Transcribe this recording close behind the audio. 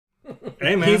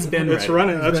Hey, man. He's been It's ready.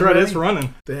 running. He's That's been right. ready? It's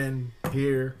running. Then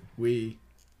here we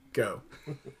go.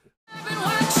 I've been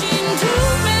watching too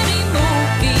many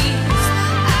movies.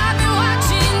 I've been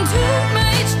watching too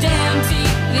much damn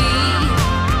TV.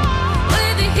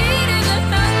 With the heat and the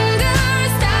thunder,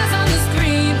 stars on the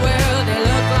screen, well, they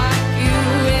look like you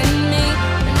and me.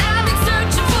 And I've been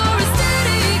searching for a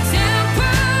steady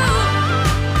example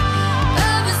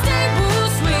of a stable,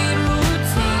 sweet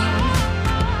routine.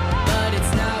 But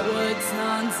it's not what's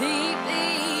on TV.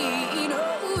 No,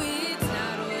 it's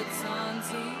not what's on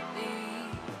TV.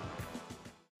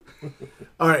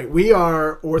 All right, we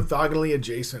are orthogonally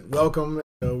adjacent. Welcome.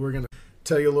 We're going to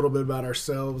tell you a little bit about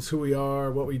ourselves, who we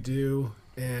are, what we do,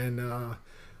 and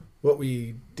what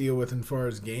we deal with as far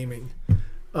as gaming.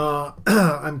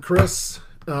 I'm Chris.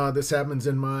 This happens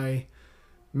in my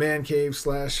man cave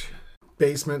 /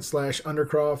 basement /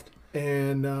 undercroft,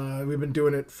 and we've been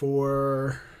doing it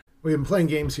we've been playing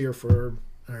games here for,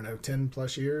 10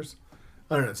 plus years.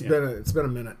 I don't know. It's been a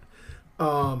minute.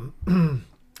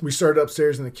 We started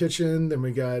upstairs in the kitchen, then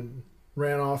we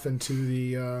ran off into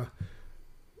the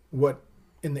what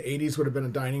in the 80s would have been a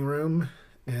dining room,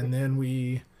 and then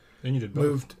we And you did both.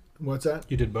 moved. What's that?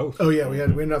 You did both. Oh yeah, we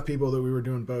had enough people that we were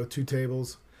doing both, 2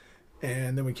 tables,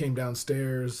 and then we came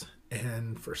downstairs.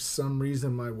 And for some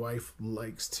reason, my wife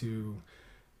likes to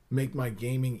make my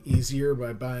gaming easier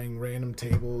by buying random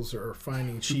tables or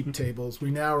finding cheap tables.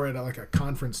 We now are at like a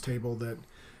conference table that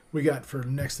we got for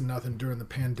next to nothing during the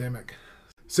pandemic.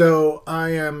 So I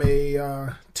am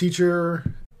a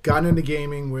teacher, got into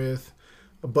gaming with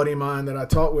a buddy of mine that I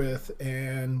taught with,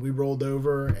 and we rolled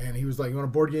over, and he was like, "You want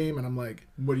a board game?" And I'm like,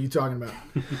 "What are you talking about?"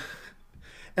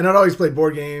 And I'd always played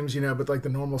board games, but like the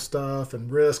normal stuff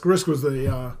and Risk. Risk was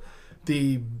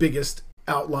the biggest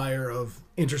outlier of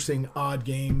interesting, odd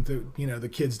game that, the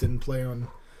kids didn't play on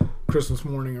Christmas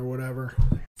morning or whatever.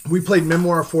 We played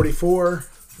Memoir 44,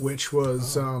 which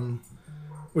was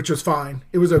fine.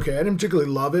 It was okay. I didn't particularly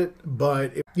love it,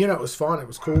 but it was fun. It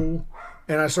was cool.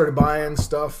 And I started buying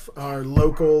stuff. Our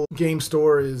local game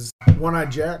store is One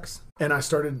Eyed Jacks. And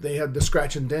they had the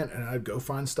Scratch and Dent, and I'd go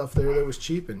find stuff there that was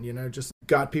cheap and, just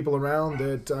got people around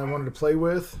that I wanted to play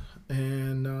with.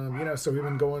 And, so we've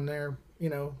been going there,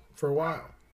 for a while.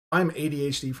 I'm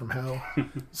ADHD from hell,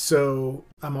 so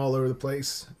I'm all over the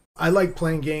place. I like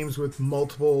playing games with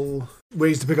multiple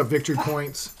ways to pick up victory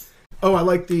points. Oh, I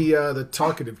like the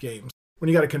talkative games when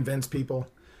you got to convince people.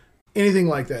 Anything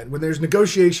like that. When there's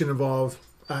negotiation involved,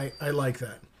 I like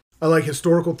that. I like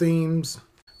historical themes.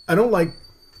 I don't like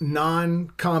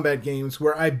non-combat games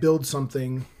where I build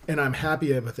something and I'm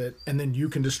happy with it and then you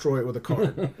can destroy it with a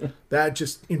card. That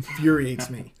just infuriates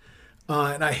me.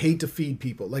 And I hate to feed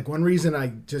people. Like one reason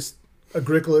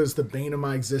Agricola is the bane of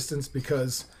my existence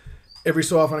because every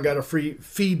so often I got to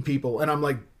feed people and I'm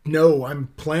like, no, I'm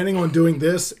planning on doing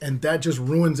this, and that just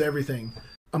ruins everything.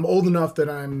 I'm old enough that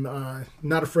I'm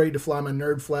not afraid to fly my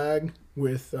nerd flag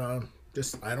with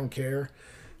I don't care.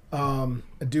 I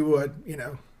do what,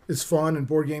 is fun, and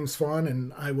board games fun,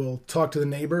 and I will talk to the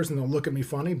neighbors, and they'll look at me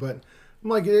funny, but I'm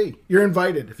like, hey, you're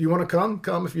invited. If you want to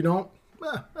come. If you don't,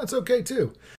 that's okay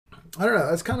too. I don't know.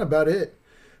 That's kind of about it.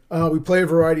 We play a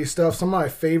variety of stuff. Some of my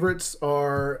favorites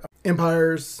are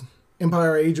Empire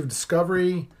Age of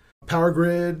Discovery, Power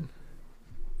Grid.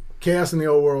 Chaos in the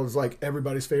Old World is like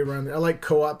everybody's favorite around there. I like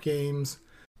co-op games.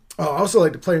 I also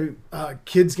like to play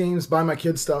kids games, buy my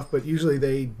kids stuff, but usually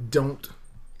they don't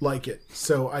like it.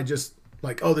 So I just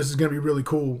like, oh, this is going to be really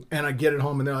cool. And I get it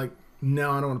home and they're like,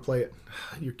 no, I don't want to play it.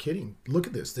 You're kidding. Look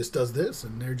at this. This does this.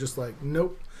 And they're just like,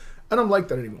 nope, I don't like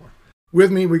that anymore.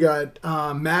 With me, we got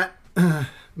Matt.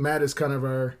 Matt is kind of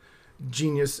our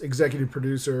genius executive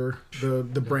producer, the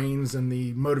brains and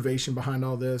the motivation behind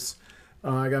all this.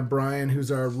 I got Brian,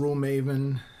 who's our rule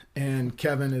maven, and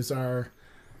Kevin is our,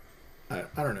 I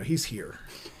don't know, he's here.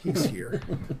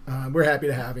 We're happy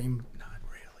to have him. Not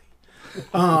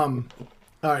really.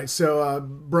 All right, so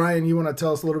Brian, you want to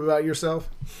tell us a little bit about yourself?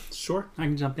 Sure, I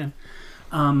can jump in.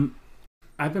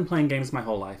 I've been playing games my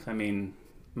whole life. I mean,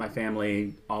 my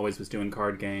family always was doing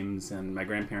card games, and my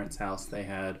grandparents' house, they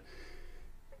had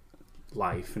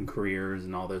life and careers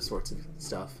and all those sorts of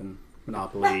stuff, and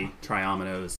Monopoly,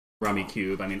 Triominoes, Rummy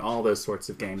Cube, I mean, all those sorts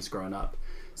of games growing up.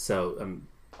 So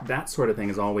that sort of thing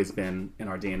has always been in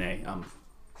our DNA.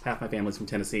 Half my family's from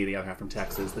Tennessee, the other half from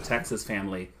Texas. The Texas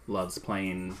family loves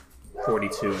playing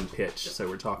 42 and pitch, so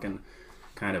we're talking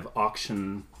kind of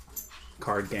auction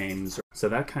card games. So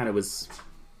that kind of was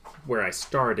where I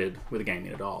started with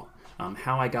gaming at all.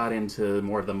 How I got into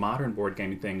more of the modern board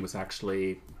gaming thing was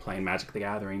actually playing Magic the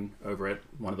Gathering over at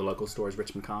one of the local stores,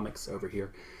 Richmond Comics, over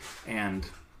here. And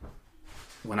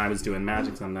when I was doing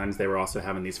Magic, sometimes they were also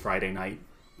having these Friday night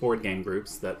board game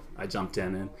groups that I jumped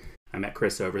in, and I met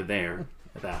Chris over there.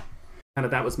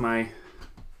 That was my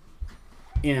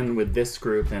in with this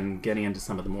group and getting into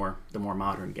some of the more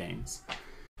modern games.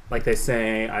 Like they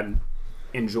say, I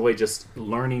enjoy just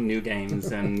learning new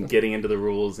games and getting into the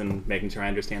rules and making sure I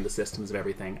understand the systems of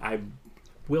everything. I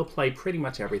will play pretty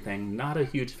much everything. Not a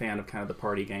huge fan of kind of the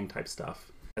party game type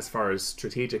stuff. As far as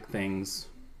strategic things,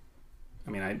 I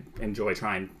mean, I enjoy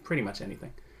trying pretty much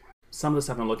anything. Some of the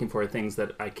stuff I'm looking for are things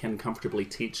that I can comfortably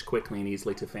teach quickly and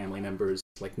easily to family members.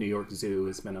 Like New York Zoo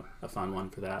has been a fun one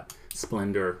for that.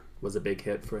 Splendor was a big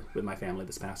hit with my family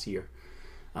this past year.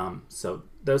 So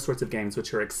those sorts of games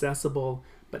which are accessible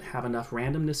but have enough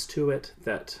randomness to it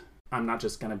that I'm not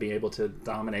just going to be able to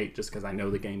dominate just because I know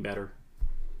the game better.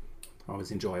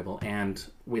 Always enjoyable. And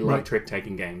we like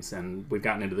trick-taking games, and we've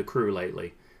gotten into the Crew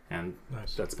lately, and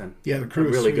that's been the Crew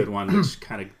a really is good one, which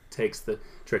kind of takes the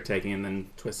trick-taking and then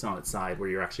twists it on its side where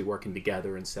you're actually working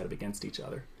together instead of against each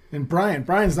other. And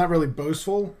Brian's not really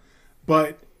boastful,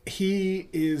 but he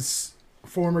is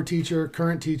former teacher,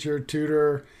 current teacher,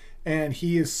 tutor, and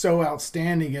he is so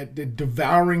outstanding at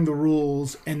devouring the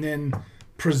rules and then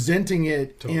presenting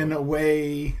it in a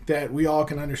way that we all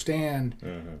can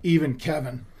understand, even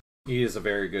Kevin. He is a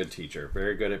very good teacher,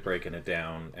 very good at breaking it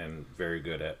down, and very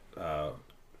good at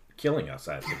killing us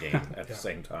at the game at the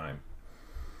same time.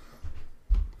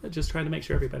 Just trying to make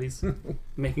sure everybody's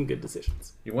making good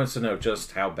decisions. He wants to know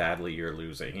just how badly you're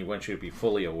losing. He wants you to be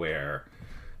fully aware.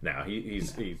 Now,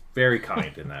 he's very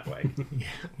kind in that way.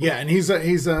 Yeah, and he's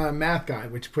a math guy,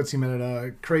 which puts him at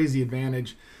a crazy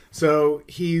advantage. So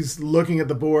he's looking at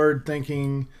the board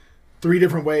thinking 3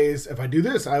 different ways. If I do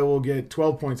this, I will get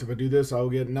 12 points. If I do this, I will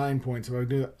get 9 points. If I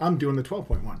do it, I'm doing the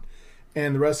 12-point one.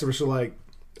 And the rest of us are like,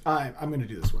 I'm going to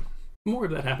do this one. More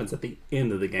of that happens at the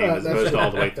end of the game as opposed to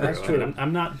all the way through. That's true. I mean,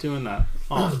 I'm not doing that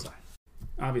all the time.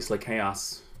 Obviously,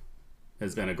 Chaos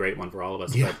has been a great one for all of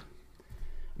us. Yeah. But,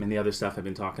 I mean, the other stuff I've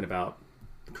been talking about,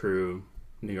 Crew,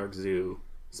 New York Zoo,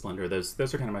 Splendor, those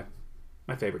are kind of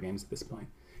my favorite games at this point.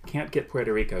 Can't get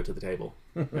Puerto Rico to the table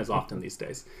as often these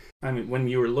days. I mean, when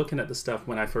you were looking at the stuff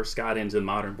when I first got into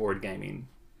modern board gaming,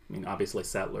 I mean, obviously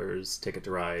Settlers, Ticket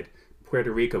to Ride,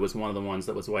 Puerto Rico was one of the ones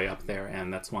that was way up there,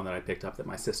 and that's one that I picked up that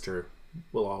my sister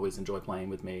will always enjoy playing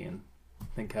with me, and I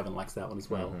think Kevin likes that one as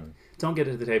well. Don't get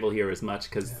it to the table here as much,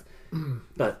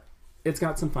 but it's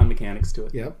got some fun mechanics to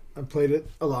it. Yep, I've played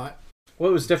it a lot. Well,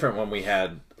 it was different when we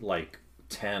had like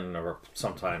 10 or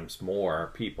sometimes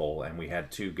more people, and we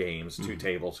had 2 games, 2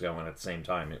 tables going at the same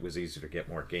time. It was easier to get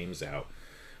more games out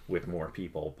with more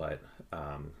people, but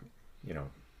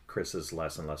Chris is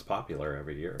less and less popular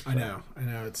every year. So. I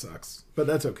know it sucks, but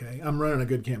that's okay. I'm running a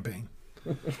good campaign.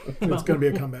 It's going to be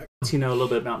a comeback. To know a little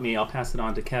bit about me, I'll pass it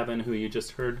on to Kevin, who you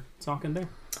just heard talking there.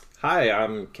 Hi,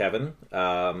 I'm Kevin.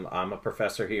 I'm a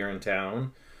professor here in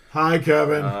town. Hi,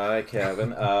 Kevin. Hi,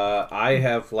 Kevin. I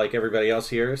have, like everybody else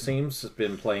here, it seems,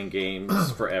 been playing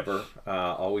games forever.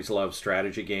 Always loved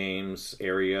strategy games,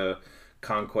 area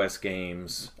conquest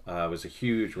games. Was a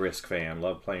huge Risk fan.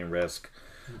 Loved playing Risk.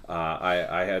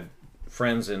 I had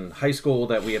friends in high school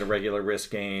that we had a regular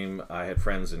Risk game. I had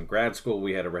friends in grad school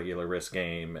we had a regular Risk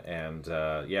game. And,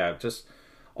 just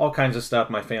all kinds of stuff.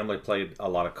 My family played a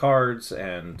lot of cards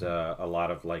and a lot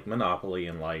of, like, Monopoly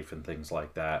in life and things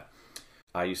like that.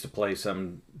 I used to play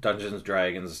some Dungeons and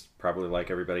Dragons, probably like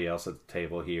everybody else at the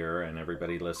table here and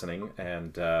everybody listening.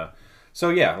 And a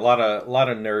lot of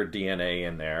nerd DNA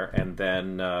in there. And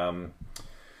then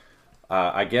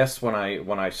I guess when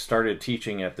I started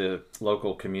teaching at the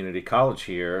local community college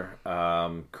here,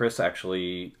 Chris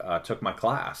actually took my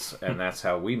class, and that's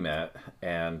how we met.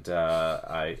 And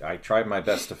I tried my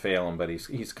best to fail him, but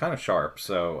he's kind of sharp,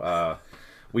 so.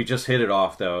 We just hit it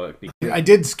off, though. I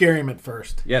did scare him at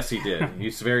first. Yes, he did.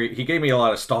 He gave me a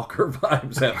lot of stalker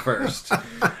vibes at first.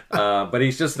 But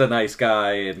he's just a nice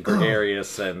guy and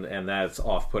gregarious, and that's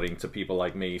off-putting to people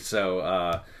like me.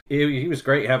 So he was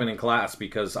great having in class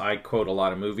because I quote a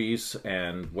lot of movies,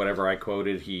 and whatever I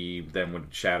quoted, he then would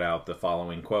shout out the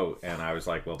following quote. And I was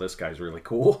like, well, this guy's really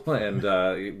cool, and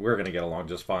we're going to get along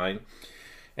just fine.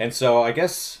 And so I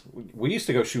guess we used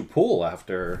to go shoot pool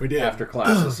after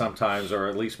classes sometimes, or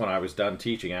at least when I was done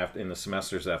teaching in the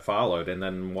semesters that followed. And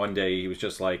then one day he was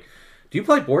just like, do you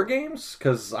play board games?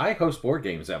 Because I host board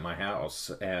games at my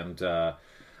house. And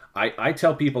I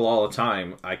tell people all the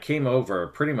time, I came over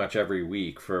pretty much every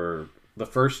week for the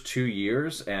first 2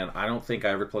 years, and I don't think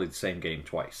I ever played the same game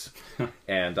twice.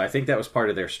 And I think that was part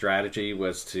of their strategy,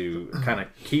 was to kind of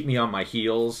keep me on my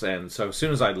heels. And so as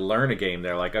soon as I learn a game,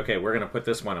 they're like, okay, we're going to put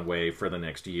this one away for the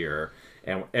next year,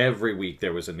 And every week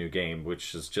there was a new game,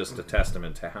 which is just a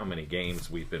testament to how many games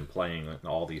we've been playing in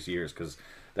all these years, because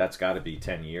that's got to be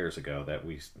 10 years ago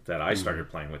that I started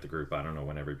playing with the group. I don't know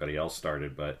when everybody else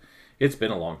started, but it's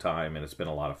been a long time, and it's been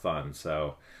a lot of fun.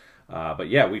 So, but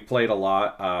yeah, we played a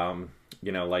lot.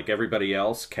 Like everybody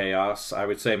else, Chaos. I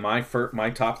would say my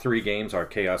top 3 games are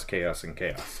Chaos, Chaos, and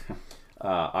Chaos.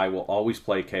 I will always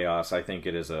play Chaos. I think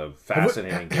it is a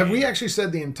fascinating game. Have we actually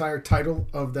said the entire title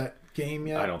of that game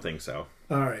yet? I don't think so.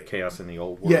 All right. Chaos in the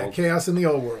Old World. Yeah, Chaos in the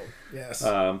Old World. Yes.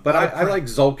 But I like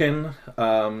Zulkin.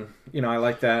 I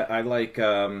like that. I like,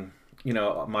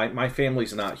 my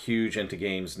family's not huge into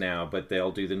games now, but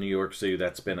they'll do the New York Zoo.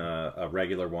 That's been a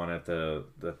regular one at the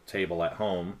table at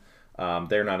home.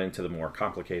 They're not into the more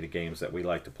complicated games that we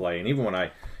like to play. And even when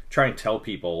I try and tell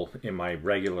people in my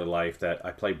regular life that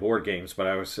I play board games, but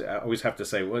I always have to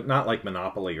say, well, not like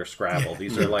Monopoly or Scrabble.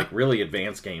 These are like really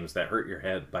advanced games that hurt your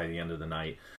head by the end of the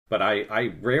night. But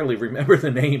I rarely remember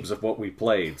the names of what we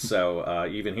played. So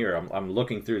even here, I'm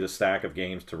looking through the stack of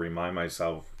games to remind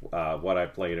myself what I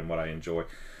played and what I enjoy.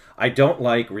 I don't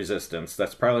like Resistance.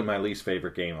 That's probably my least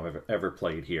favorite game I've ever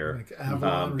played here. Like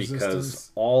Avalon because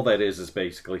Resistance. all that is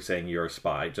basically saying you're a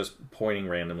spy, just pointing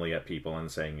randomly at people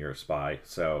and saying you're a spy.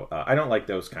 So I don't like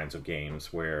those kinds of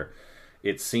games where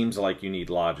it seems like you need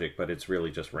logic, but it's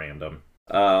really just random.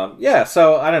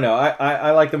 So I don't know.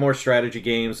 I like the more strategy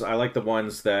games. I like the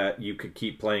ones that you could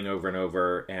keep playing over and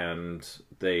over, and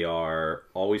they are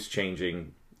always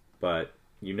changing, but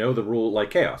you know the rule,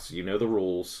 like Chaos. You know the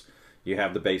rules. You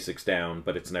have the basics down,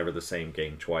 but it's never the same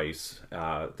game twice.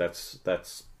 That's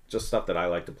just stuff that I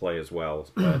like to play as well.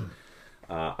 But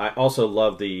I also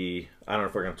love I don't know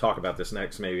if we're going to talk about this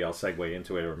next. Maybe I'll segue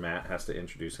into it, or Matt has to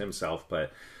introduce himself.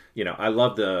 But I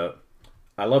love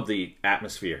the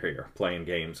atmosphere here. Playing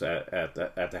games at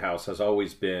the house has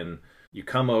always been, you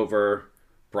come over,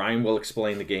 Brian will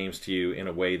explain the games to you in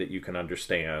a way that you can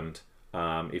understand.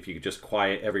 If you could just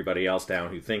quiet everybody else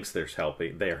down who thinks they're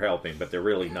helping, but they're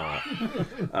really not.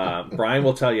 Brian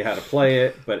will tell you how to play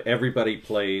it, but everybody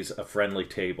plays a friendly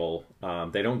table.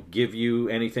 They don't give you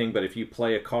anything, but if you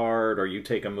play a card or you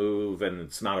take a move and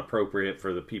it's not appropriate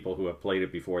for the people who have played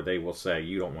it before, they will say,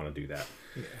 you don't want to do that.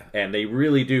 Yeah. And they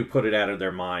really do put it out of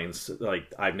their minds.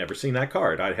 Like, I've never seen that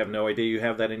card. I have no idea you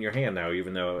have that in your hand now,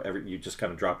 even though you just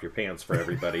kind of dropped your pants for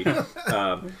everybody.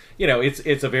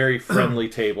 It's a very friendly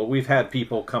table. We've had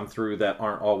people come through that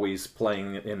aren't always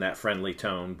playing in that friendly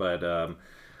tone, but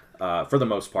for the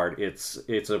most part, it's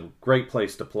a great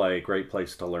place to play, great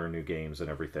place to learn new games and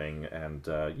everything, and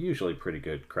usually pretty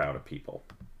good crowd of people.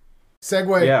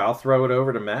 Segue. Yeah, I'll throw it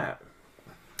over to Matt.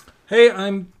 Hey,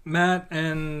 I'm Matt,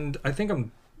 and I think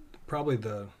I'm probably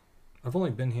I've only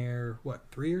been here,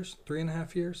 3 years?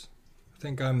 3.5 years? I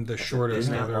think I'm the shortest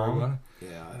of everyone.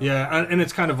 Yeah, and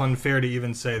it's kind of unfair to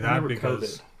even say that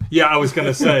because... COVID. Yeah, I was going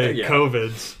to say yeah.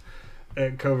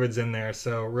 COVID's in there,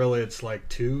 so really it's like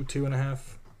 2.5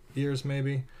 years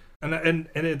maybe. And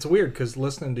it's weird because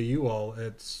listening to you all,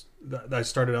 I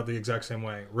started out the exact same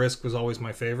way. Risk was always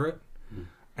my favorite,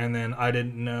 and then I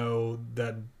didn't know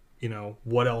that...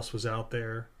 what else was out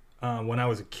there. When I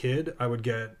was a kid, I would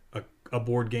get a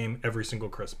board game every single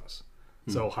Christmas.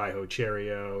 So Hi-Ho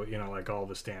Cherry-O, like all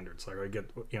the standards. Like I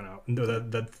get,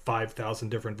 the 5,000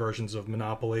 different versions of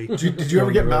Monopoly. Did you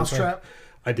ever get Mousetrap?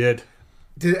 I did.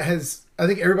 I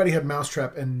think everybody had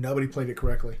Mousetrap and nobody played it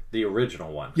correctly. The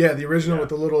original one. Yeah, the original with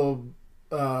the little,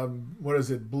 what is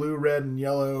it, blue, red, and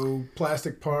yellow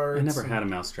plastic parts. I never had a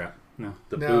Mousetrap. No.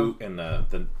 The boot and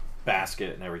the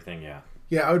basket and everything, yeah.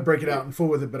 Yeah, I would break it out and fool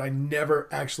with it, but I never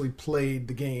actually played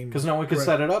the game. Because no one could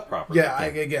set it up properly. Yeah, I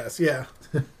guess, yeah.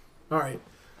 All right.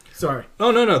 Sorry.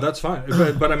 Oh, no, that's fine.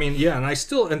 But I mean, yeah,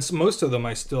 and most of them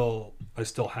I still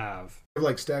have. You have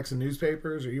like stacks of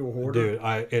newspapers? Are you a hoarder?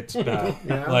 Dude, it's bad.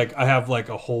 Yeah? Like, I have like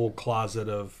a whole closet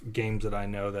of games that I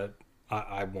know that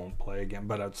I won't play again,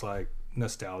 but it's like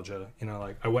nostalgia.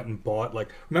 Like I went and bought,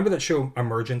 remember that show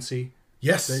Emergency?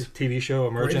 Yes. The TV show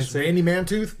Emergency. Randy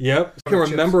Mantooth? Yep. I can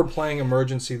remember playing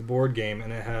Emergency, the board game,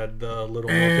 and it had the little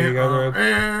together.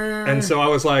 And so I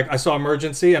was like, I saw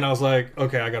Emergency, and I was like,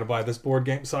 okay, I got to buy this board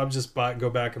game. So I'll just go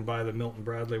back and buy the Milton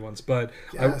Bradley ones. But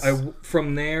yes.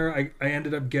 From there, I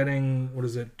ended up getting,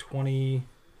 20,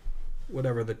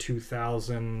 whatever the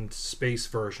 2000 space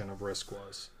version of Risk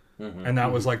was. Mm-hmm. And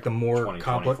that was like the more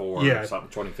complicated. Yeah.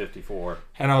 2054.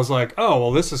 And I was like, oh,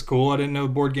 well, this is cool. I didn't know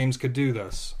board games could do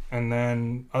this. And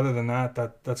then other than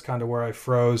that's kind of where I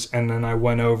froze. And then I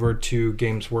went over to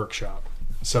Games Workshop.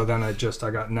 So then I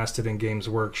got nested in Games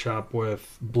Workshop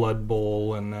with Blood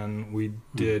Bowl, and then we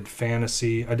did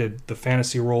fantasy. I did the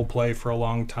fantasy role play for a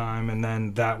long time, and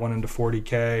then that went into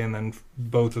 40K, and then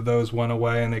both of those went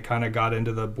away, and they kind of got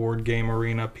into the board game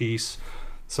arena piece.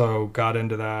 So got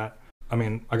into that. I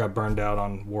mean, I got burned out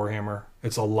on Warhammer.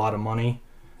 It's a lot of money.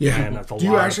 Yeah. And that's a Do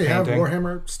you lot actually of have painting.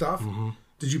 Warhammer stuff? Mm-hmm.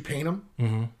 Did you paint them?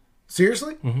 Mm-hmm.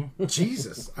 Seriously? Mm-hmm.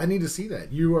 Jesus, I need to see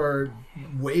that. You are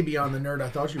way beyond the nerd I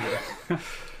thought you were.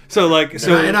 So like,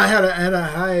 so And I had a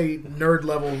high nerd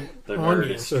level The on nerd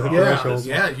you. is So the strong. Yeah, threshold.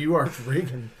 yeah, you are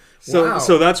freaking. So wow.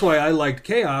 so that's why I liked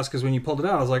Chaos, because when you pulled it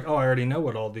out, I was like, oh, I already know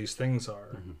what all these things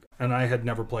are, and I had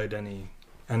never played any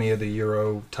of the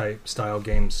Euro type style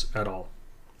games at all.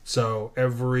 So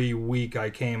every week I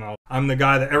came out, I'm the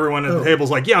guy that everyone at the table's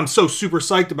like, yeah, I'm so super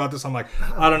psyched about this. I'm like,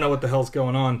 I don't know what the hell's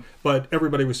going on, but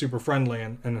everybody was super friendly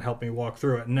and helped me walk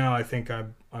through it. Now I think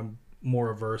I'm more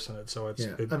averse in it, so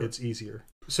it's easier.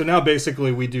 So now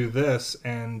basically we do this,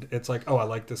 and it's like, oh, I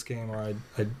like this game, or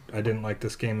I didn't like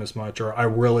this game as much, or I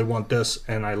really want this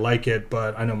and I like it,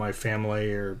 but I know my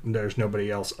family or there's nobody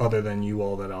else other than you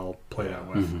all that I'll play that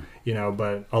with, you know.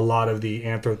 But a lot of the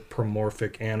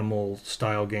anthropomorphic animal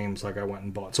style games, like I went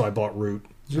and bought. So I bought Root.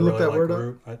 Did you look that word up?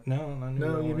 Root. No, I knew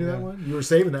No, that you one, knew yeah. that one? You were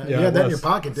saving that. Yeah, you had it that in your was.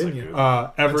 pocket, That's didn't a you? good-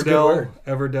 That's a good Everdell. word.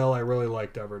 Everdell, I really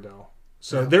liked Everdell.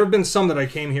 So Yeah. there have been some that I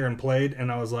came here and played,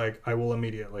 and I was like, I will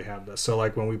immediately have this. So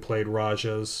like when we played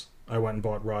Rajas, I went and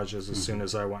bought Rajas as soon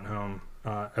as I went home.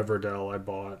 Everdell I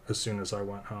bought as soon as I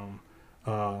went home.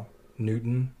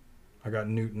 Newton, I got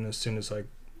Newton as soon as I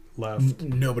left.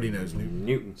 Nobody knows Newton.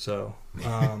 Newton. So,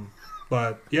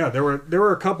 but yeah, there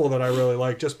were a couple that I really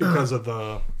liked just because of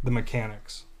the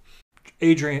mechanics.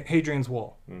 Hadrian's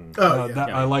Wall. Oh, yeah. That,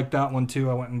 I like that one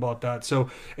too. I went and bought that. So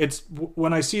it's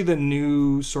when I see the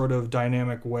new sort of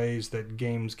dynamic ways that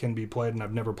games can be played, and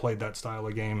I've never played that style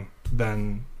of game,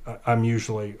 then I'm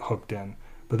usually hooked in.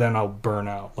 But then I'll burn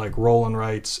out. Like Roll and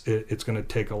Writes, it's going to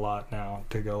take a lot now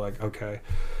to go like, okay,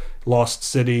 Lost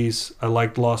Cities. I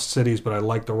liked Lost Cities, but I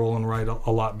like the Roll and Write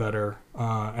a lot better.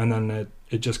 And then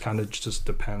it just kind of just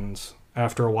depends.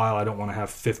 After a while, I don't want to have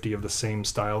 50 of the same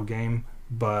style game,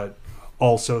 but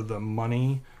also the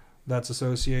money that's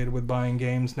associated with buying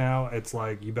games now, it's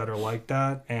like you better like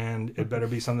that, and it better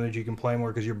be something that you can play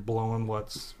more because you're blowing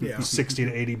what's Yeah. $60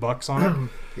 to $80 on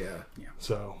it. Yeah.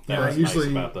 So That Yeah, was usually-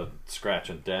 nice about the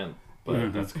scratch and dent,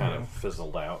 but that's kind of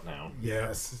fizzled out now.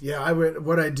 Yes. Yeah,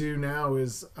 what I do now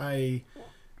is I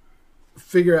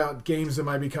figure out games that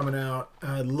might be coming out,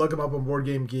 look them up on Board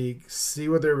Game Geek, see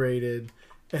what they're rated,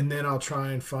 and then I'll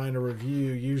try and find a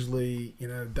review, usually,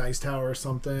 Dice Tower or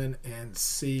something, and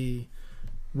see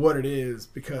what it is,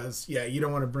 because you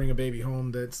don't want to bring a baby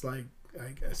home that's like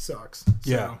it sucks.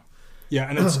 yeah. Yeah,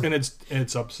 and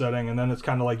it's upsetting, and then it's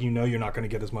kind of like you're not going to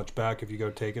get as much back if you go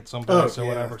take it someplace or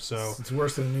whatever. So it's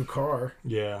worse than a new car.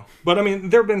 yeah, but I mean,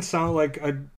 there have been some like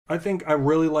I think I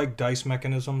really like dice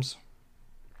mechanisms.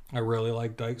 I really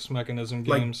like dice mechanism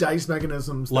games, Like dice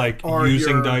mechanisms, that like are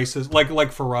using your dice,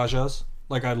 like for Rajas.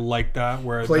 Like I like that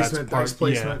where placement, that's part, dice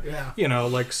placement. Yeah. You know,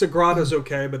 like Sagrada's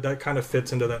okay, but that kind of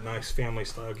fits into that nice family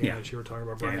style game Yeah. that you were talking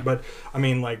about, Brian. Yeah. But I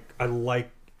mean, like I like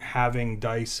having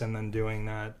dice and then doing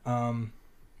that.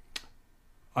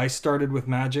 I started with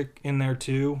Magic in there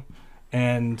too,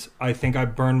 and I think I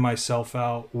burned myself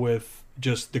out with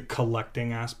just the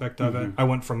collecting aspect of it. I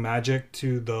went from Magic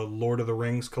to the Lord of the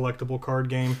Rings collectible card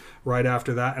game right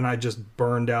after that, and I just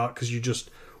burned out because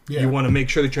Yeah. you want to make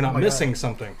sure that you're not my missing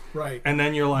something. Right. And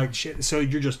then you're like, shit. So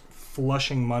you're just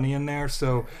flushing money in there.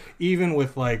 So even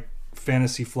with like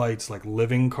Fantasy Flight's like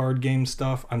living card game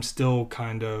stuff, I'm still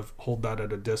kind of hold that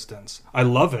at a distance. I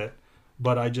love it,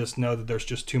 but I just know that there's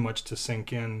just too much to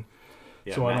sink in.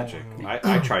 Yeah, So I don't- Magic.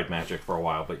 I tried Magic for a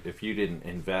while, but if you didn't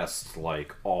invest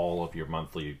like all of your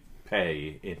monthly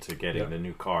pay into getting Yeah. the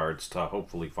new cards to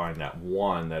hopefully find that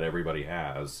one that everybody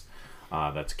has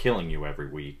that's killing you every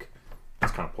week,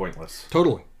 it's kind of pointless.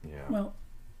 Totally. Yeah. Well,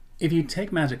 if you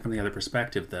take Magic from the other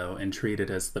perspective, though, and treat it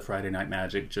as the Friday Night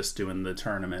Magic, just doing the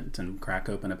tournament and crack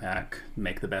open a pack,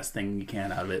 make the best thing you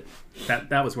can out of it,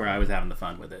 that was where I was having the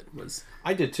fun with it. Was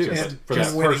I did too. Just- but for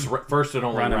just that first and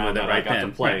only Running round with it that I right got then.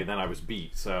 to play, Right. then I was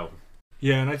beat. So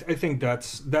Yeah, and I think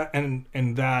that's that, and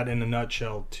that in a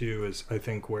nutshell too is I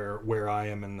think where I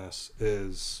am in this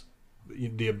is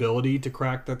the ability to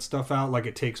crack that stuff out. Like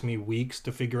it takes me weeks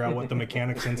to figure out what the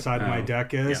mechanics inside my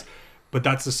deck is, yeah. but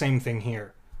that's the same thing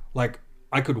here. Like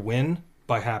I could win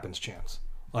by happenstance.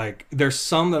 Like there's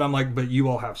some that I'm like, but you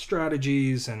all have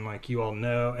strategies and like you all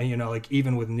know, and like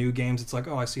even with new games, it's like,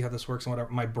 oh, I see how this works and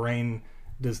whatever. My brain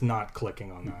is not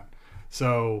clicking on that.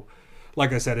 So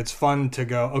like I said, it's fun to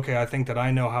go, okay, I think that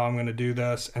I know how I'm going to do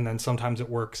this. And then sometimes it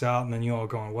works out. And then you all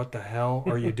going, what the hell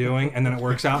are you doing? And then it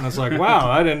works out. And it's like, wow,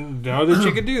 I didn't know that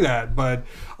you could do that. But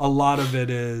a lot of it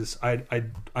is I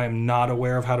am not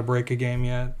aware of how to break a game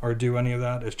yet or do any of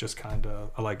that. It's just kind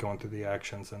of, I like going through the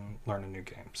actions and learning new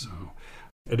games. So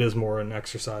it is more an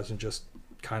exercise than just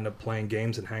kind of playing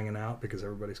games and hanging out because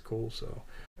everybody's cool. So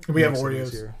We have makes it Oreos.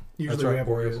 easier. Usually That's right, we have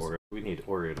Oreos. Oreo. We need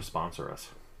Oreo to sponsor us.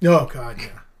 Oh, God,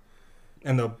 yeah.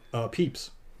 And the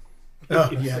Peeps. Oh,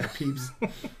 yeah, the Peeps.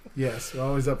 Yes, we're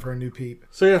always up for a new Peep.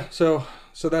 So yeah, so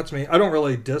that's me. I don't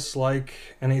really dislike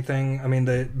anything. I mean,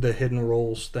 the hidden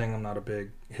roles thing, I'm not a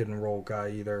big hidden role guy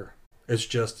either. It's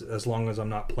just as long as I'm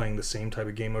not playing the same type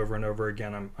of game over and over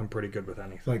again, I'm pretty good with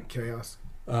anything. Like Chaos.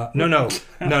 No.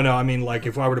 I mean, like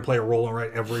if I were to play a roll and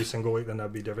write every single week, then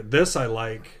that'd be different. This I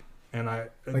like, and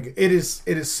Like it is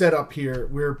set up here.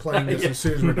 We're playing this as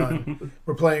soon as we're done.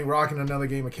 We're playing rocking another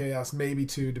game of Chaos, maybe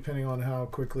two, depending on how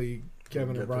quickly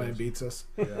Kevin or Brian beats us.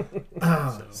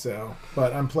 yeah.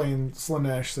 But I'm playing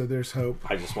Slanesh, so there's hope.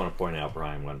 I just want to point out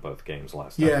Brian won both games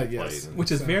last time Yeah, we yes. played. And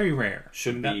Which is very rare.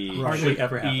 should That be hardly should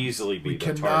ever happens. easily be We the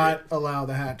cannot target. allow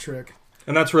the hat trick.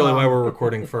 And that's really why we're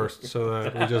recording first, so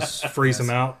that we just freeze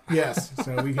them out. Yes,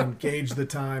 so we can gauge the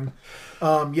time.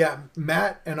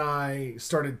 Matt and I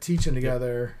started teaching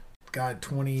together, God,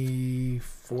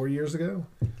 24 years ago?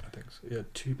 I think so. Yeah,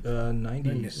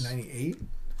 90s. 98?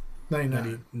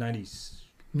 99. 90s.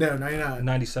 No, 99.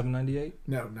 97, 98?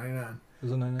 No, 99.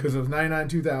 Was it 99? Because it was 99,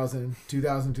 2000,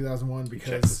 2001, Check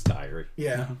because... this diary.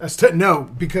 Yeah. No,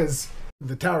 because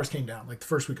the towers came down, like the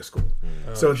first week of school.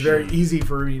 So it's very easy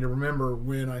for me to remember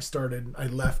when I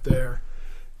left there.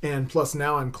 And plus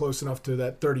now I'm close enough to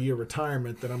that 30-year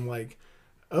retirement that I'm like,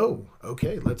 oh,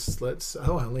 okay, let's I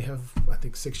only have, I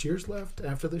think, 6 years left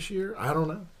after this year. I don't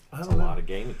know. That's a lot of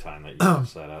gaming time that you can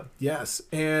set up. Yes,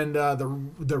 and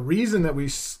the reason that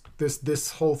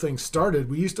this whole thing started,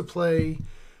 we used to play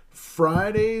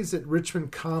Fridays at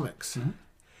Richmond Comics,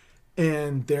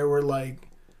 and there were like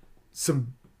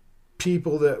some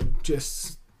people that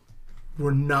just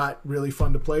were not really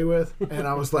fun to play with, and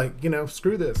I was like,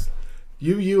 screw this.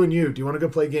 You, and you. Do you want to go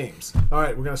play games? All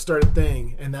right, we're gonna start a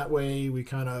thing, and that way we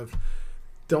kind of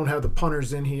don't have the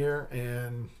punters in here,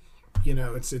 and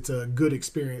it's a good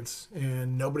experience,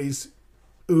 and nobody's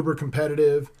uber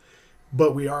competitive,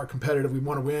 but we are competitive. We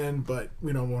want to win, but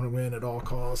we don't want to win at all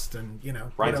costs, and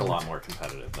Brian's a lot more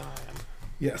competitive than I am.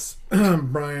 Yes,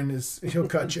 Brian he'll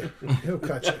cut you. He'll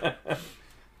cut you.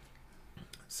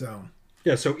 So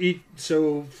yeah,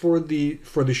 so for the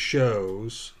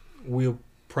shows,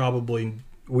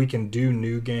 we can do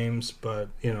new games, but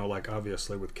like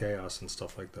obviously with Chaos and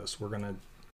stuff like this,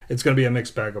 it's gonna be a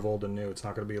mixed bag of old and new. It's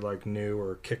not gonna be like new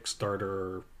or Kickstarter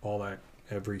or all that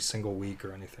every single week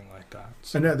or anything like that.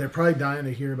 So. I know they're probably dying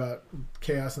to hear about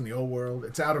Chaos in the Old World.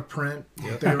 It's out of print.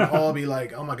 They would all be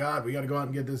like, "Oh my God, we got to go out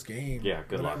and get this game." Yeah,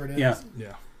 good luck. It is.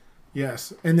 Yeah.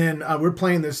 Yes, and then we're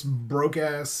playing this broke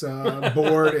ass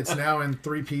board. It's now in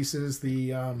 3 pieces.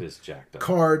 The It's jacked up.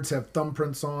 cards have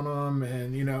thumbprints on them,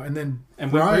 and and then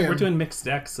And Brian, we're doing mixed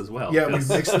decks as well. yeah, we 'cause-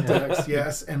 mixed the decks.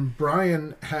 Yes, and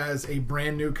Brian has a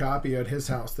brand new copy at his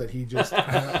house that he just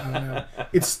I don't know.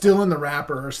 It's still in the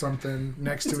wrapper or something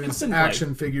next to his been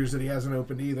action figures that he hasn't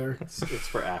opened either. It's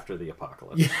for after the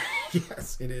apocalypse. Yeah,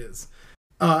 yes, it is.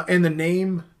 And the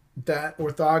name that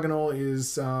orthogonal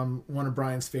is one of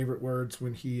Brian's favorite words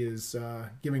when he is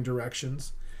giving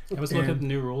directions. I was looking at the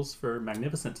new rules for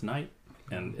Magnificent tonight,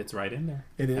 and it's right in there.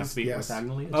 It is, Have to be yes.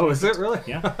 orthogonally Oh, is it adjacent. really?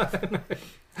 Yeah.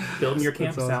 Building your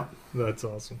camps awesome. out. That's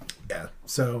awesome. Yeah.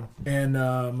 So, and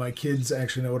my kids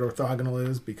actually know what orthogonal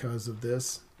is because of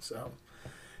this. So,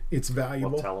 it's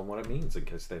valuable. Well, tell them what it means in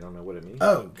case they don't know what it means.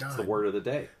 Oh, It's the God. word of the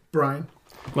day. Brian.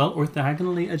 Well,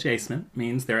 orthogonally adjacent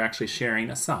means they're actually sharing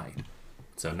a side.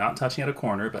 So not touching at a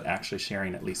corner, but actually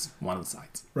sharing at least one of the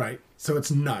sides. Right. So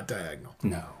it's not diagonal.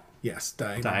 No. Yes,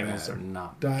 diagonal. Diagonals bad. are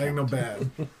not. Diagonal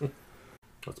bad.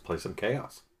 Let's play some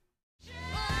Chaos.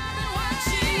 I've been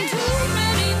watching too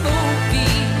many movies.